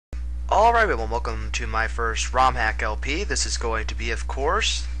Alright, well, welcome to my first ROM hack LP. This is going to be, of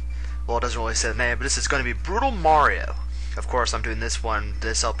course, well, it doesn't really say the name, but this is going to be Brutal Mario. Of course, I'm doing this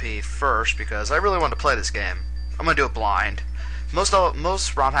LP first because I really want to play this game. I'm going to do it blind. Most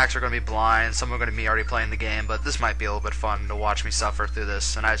ROM hacks are going to be blind, some are going to be already playing the game, but this might be a little bit fun to watch me suffer through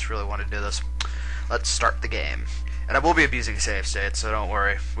this, and I just really want to do this. Let's start the game. And I will be abusing save states, so don't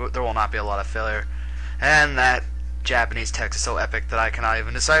worry. There will not be a lot of failure. And that Japanese text is so epic that I cannot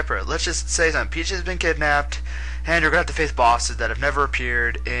even decipher it. Let's just say something. Peach has been kidnapped, and you're going to have to face bosses that have never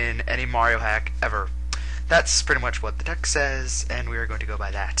appeared in any Mario hack ever. That's pretty much what the text says, and we are going to go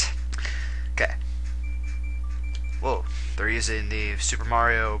by that. Okay. Whoa, they're using the Super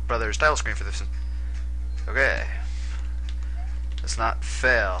Mario Brothers title screen for this. Okay. Let's not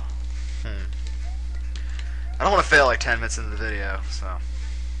fail. I don't want to fail like 10 minutes into the video, so.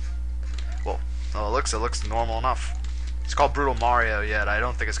 Whoa. Oh, it looks normal enough. It's called Brutal Mario, yet I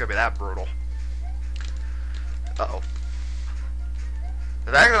don't think it's gonna be that brutal. Uh-oh.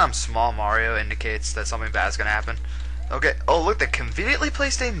 The fact that I'm small Mario indicates that something bad's gonna happen. Okay. Oh, look, they conveniently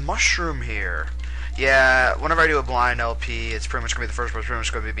placed a mushroom here. Yeah, whenever I do a blind LP, it's pretty much gonna be the first one. It's pretty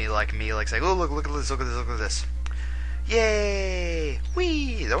much gonna be like me, like saying, "Oh, look at this, look at this, look at this." Yay!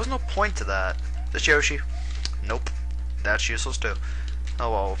 Whee! There was no point to that. This Yoshi. Nope. That's useless too.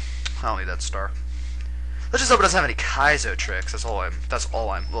 Oh well. I don't need that star. Let's just hope it doesn't have any Kaizo tricks. That's all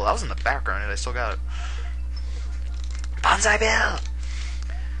I'm. Well, that was in the background, and I still got it. Banzai Bill!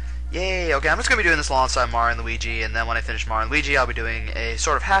 Yay! Okay, I'm just gonna be doing this alongside Mario and Luigi, and then when I finish Mario and Luigi, I'll be doing a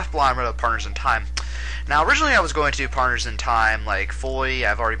sort of half-blind run of Partners in Time. Now, originally I was going to do Partners in Time, like, fully.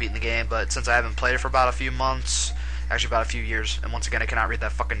 I've already beaten the game, but since I haven't played it for about a few months, actually about a few years, and once again, I cannot read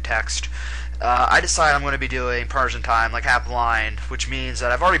that fucking text, I decided I'm going to be doing Partners in Time, like half blind, which means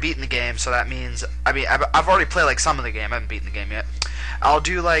that I've already beaten the game, so that means, I've already played like some of the game, I haven't beaten the game yet. I'll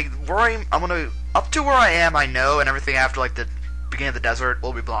do like, I'm going to, up to where I am, I know, and everything after like the beginning of the desert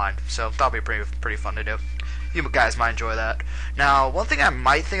will be blind, so that'll be pretty fun to do. You guys might enjoy that. Now, one thing I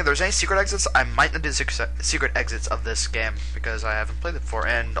might think, if there's any secret exits, I might not do secret exits of this game, because I haven't played it before,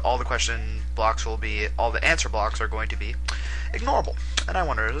 and all the question blocks will be, all the answer blocks are going to be ignorable. And I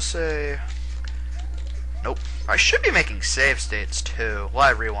wonder, let's say, nope. I should be making save states too. Well, I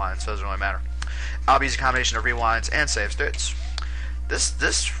have rewind, so it doesn't really matter. I'll be using a combination of rewinds and save states.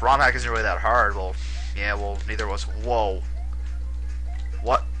 This ROM hack isn't really that hard. Well, yeah, well, neither was. Whoa.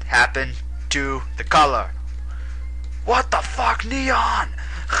 What happened to the color? What the fuck, Neon?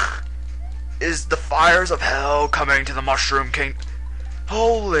 Is the fires of hell coming to the Mushroom King?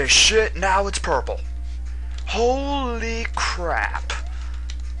 Holy shit, now it's purple. Holy crap.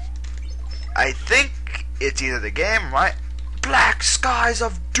 I think it's either the game, right? Black skies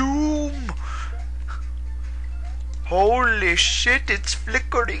of doom. Holy shit, it's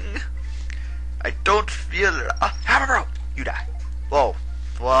flickering. I don't feel it. Hammer Bro, you die. Whoa.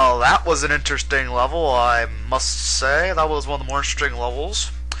 Well, that was an interesting level, I must say. That was one of the more interesting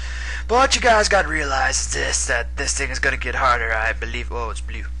levels. But you guys gotta realize that this thing is gonna get harder, I believe. Oh, it's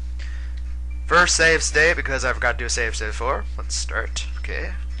blue. First save state, because I forgot to do a save state before. Let's start.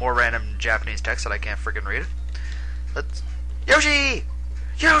 Okay. More random Japanese text that I can't freaking read. Let's... Yoshi!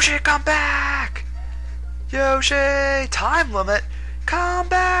 Yoshi, come back! Yoshi! Time limit! Come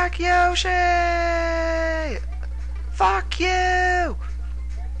back, Yoshi! Fuck you!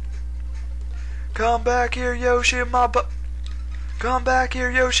 Come back here, Yoshi, my butt. Come back here,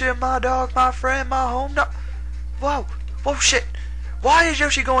 Yoshi, my dog, my friend, my home dog. Whoa, whoa, shit. Why is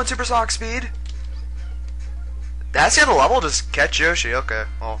Yoshi going supersonic speed? That's the end of the level, just catch Yoshi. Okay,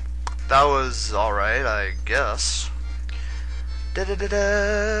 well, that was alright, I guess.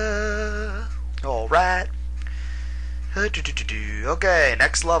 Da-da-da-da. Alright. Okay,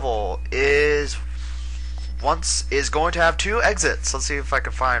 next level is going to have 2 exits. Let's see if I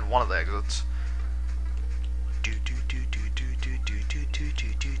can find one of the exits.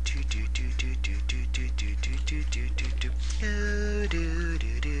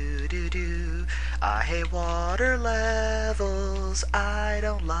 I hate water levels, I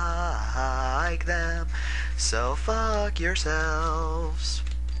don't like them, so fuck yourselves.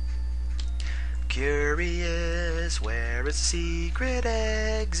 Curious, where is the secret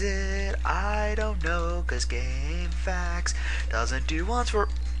exit? I don't know, cause GameFAQs doesn't do ones for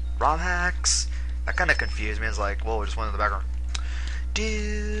ROM hacks. That kinda confused me, it's like, whoa, just went in the background.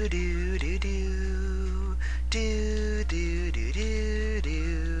 Do do do do do do do do do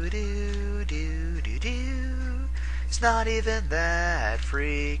do do do do. It's not even that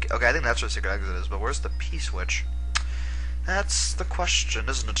freak. Okay, I think that's what the secret exit is, but where's the P-switch? That's the question,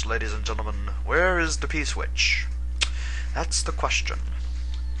 isn't it, ladies and gentlemen? Where is the P-switch? That's the question.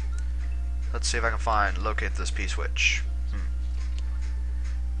 Let's see if I can locate this P-switch.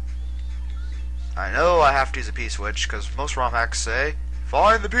 I know I have to use a P-switch, because most ROM hacks say,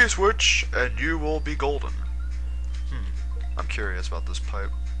 find the P-switch, and you will be golden. I'm curious about this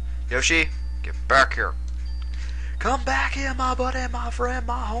pipe. Yoshi, get back here. Come back here, my buddy, my friend,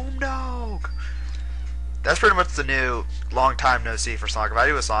 my home dog. That's pretty much the new long time no see for Sonic. If I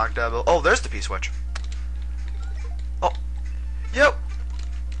do a Sonic double... Oh, there's the P-switch. Oh. Yep.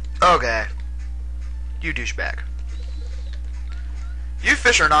 Okay. You douchebag. You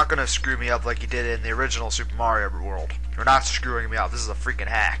fish are not going to screw me up like you did in the original Super Mario World. You're not screwing me up. This is a freaking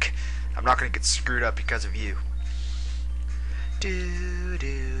hack. I'm not going to get screwed up because of you.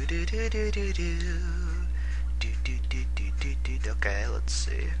 Okay, let's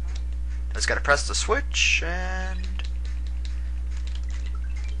see. I just gotta press the switch and...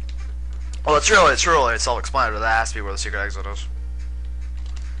 Oh, it's really self-explanatory. That has to be where the secret exit is.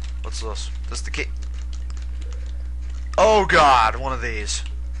 What's this? This is the key. Oh god, one of these.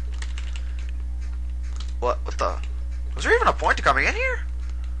 What the? Was there even a point to coming in here?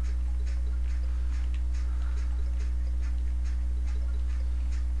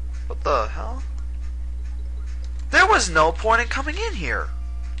 What the hell? There was no point in coming in here.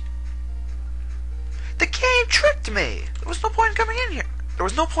 The game tricked me. There was no point in coming in here. There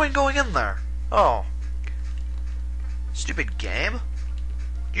was no point in going in there. Oh. Stupid game.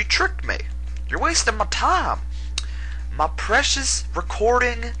 You tricked me. You're wasting my time. My precious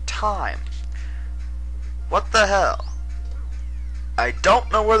recording time. What the hell? I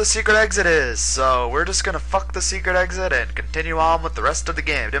don't know where the secret exit is, so we're just gonna fuck the secret exit and continue on with the rest of the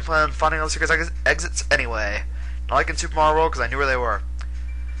game. Didn't plan on finding all the secret exits anyway. Not like in Super Mario World, because I knew where they were.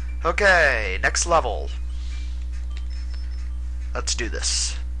 Okay, next level. Let's do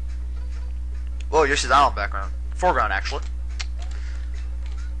this. Whoa, Yoshi's Island background. Foreground, actually.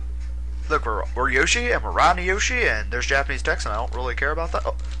 Look, we're Yoshi, and we're riding Yoshi, and there's Japanese text, and I don't really care about that.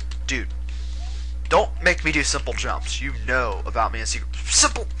 Oh, dude. Don't make me do simple jumps. You know about me in secret.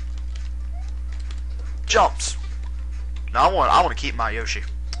 Simple jumps. No, I want to keep my Yoshi.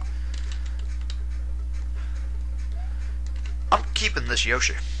 I'm keeping this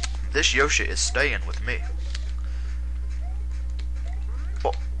Yoshi. This Yoshi is staying with me.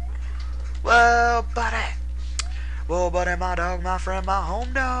 Oh. Well, buddy. Well, buddy, my dog, my friend, my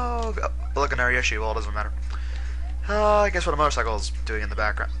home dog. Oh, looking there, Yoshi. Well, it doesn't matter. I guess what a motorcycle is doing in the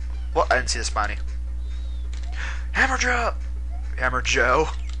background. Well, I didn't see the spiny. Hammer Joe. Hammer Joe.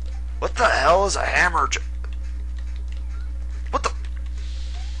 What the hell is a Hammer Joe? What the?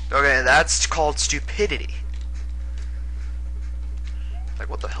 Okay, that's called stupidity. Like,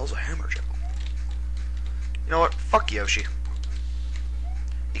 what the hell's a Hammer Joe? You know what? Fuck Yoshi.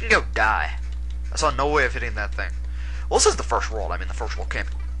 You can go die. I saw no way of hitting that thing. Well, this is the first world. I mean, the first world camp.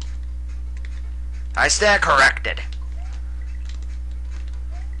 I stand corrected.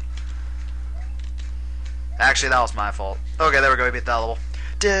 Actually, that was my fault. Okay, there we go. We beat that level.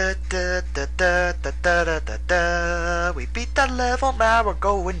 We beat that level. Now we're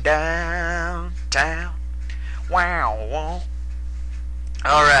going downtown. Wow.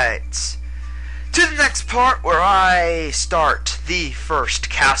 Alright. To the next part where I start the first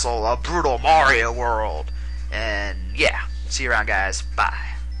castle of Brutal Mario World. And yeah, see you around, guys. Bye.